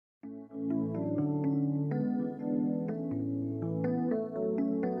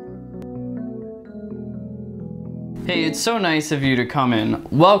Hey, it's so nice of you to come in.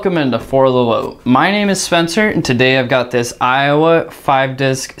 Welcome into For the Low. My name is Spencer, and today I've got this Aiwa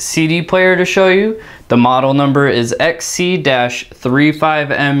 5-disc CD player to show you. The model number is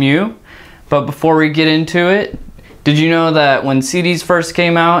Xc-35M. But before we get into it, did you know that when CDs first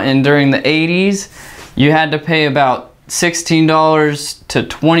came out and during the 80s, you had to pay about $16 to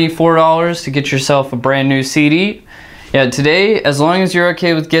 $24 to get yourself a brand new CD? Yeah, today, as long as you're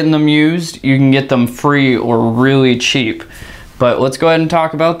okay with getting them used, you can get them free or really cheap. But let's go ahead and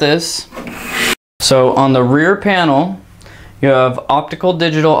talk about this. So on the rear panel, you have optical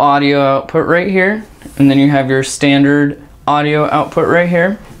digital audio output right here, and then you have your standard audio output right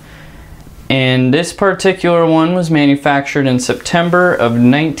here. And this particular one was manufactured in September of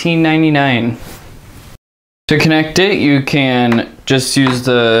 1999. To connect it, you can just use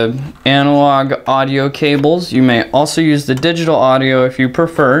the analog audio cables. You may also use the digital audio if you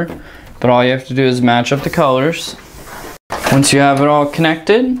prefer, but all you have to do is match up the colors. Once you have it all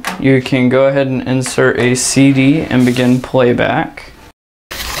connected, you can go ahead and insert a CD and begin playback.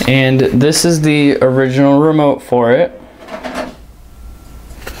 And this is the original remote for it.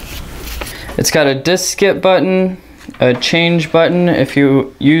 It's got a disc skip button, a change button. If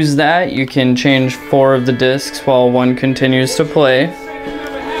you use that, you can change 4 of the discs while one continues to play.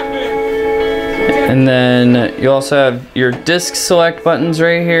 And then you also have your disc select buttons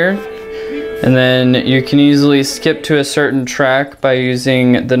right here. And then you can easily skip to a certain track by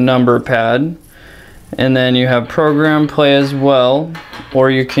using the number pad. And then you have program play as well, or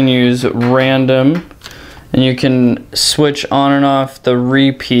you can use random, and you can switch on and off the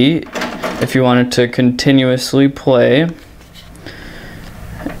repeat if you want it to continuously play.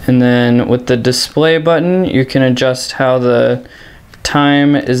 And then with the display button, you can adjust how the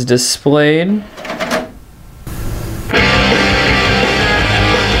time is displayed.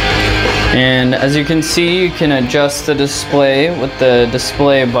 And as you can see, you can adjust the display with the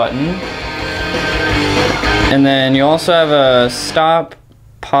display button. And then you also have a stop,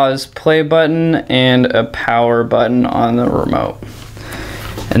 pause, play button, and a power button on the remote.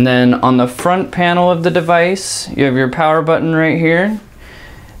 And then on the front panel of the device, you have your power button right here.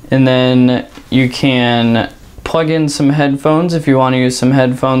 And then you can plug in some headphones if you want to use some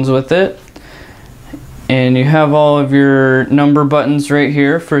headphones with it. And you have all of your number buttons right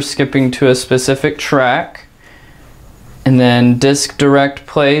here for skipping to a specific track. And then disc direct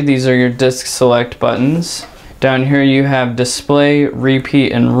play, these are your disc select buttons. Down here you have display,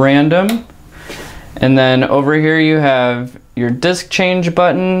 repeat, and random. And then over here you have your disc change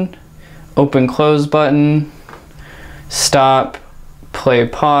button, open close button, stop, play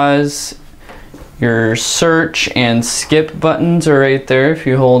pause. Your search and skip buttons are right there. If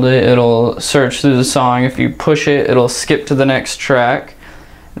you hold it, it'll search through the song. If you push it, it'll skip to the next track.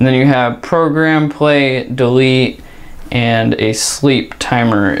 And then you have program play, delete, and a sleep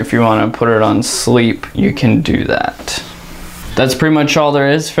timer. If you want to put it on sleep, you can do that. That's pretty much all there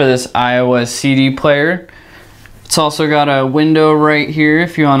is for this Aiwa CD player. It's also got a window right here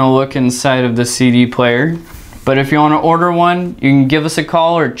if you want to look inside of the CD player. But if you want to order one, you can give us a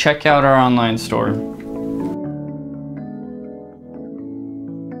call or check out our online store.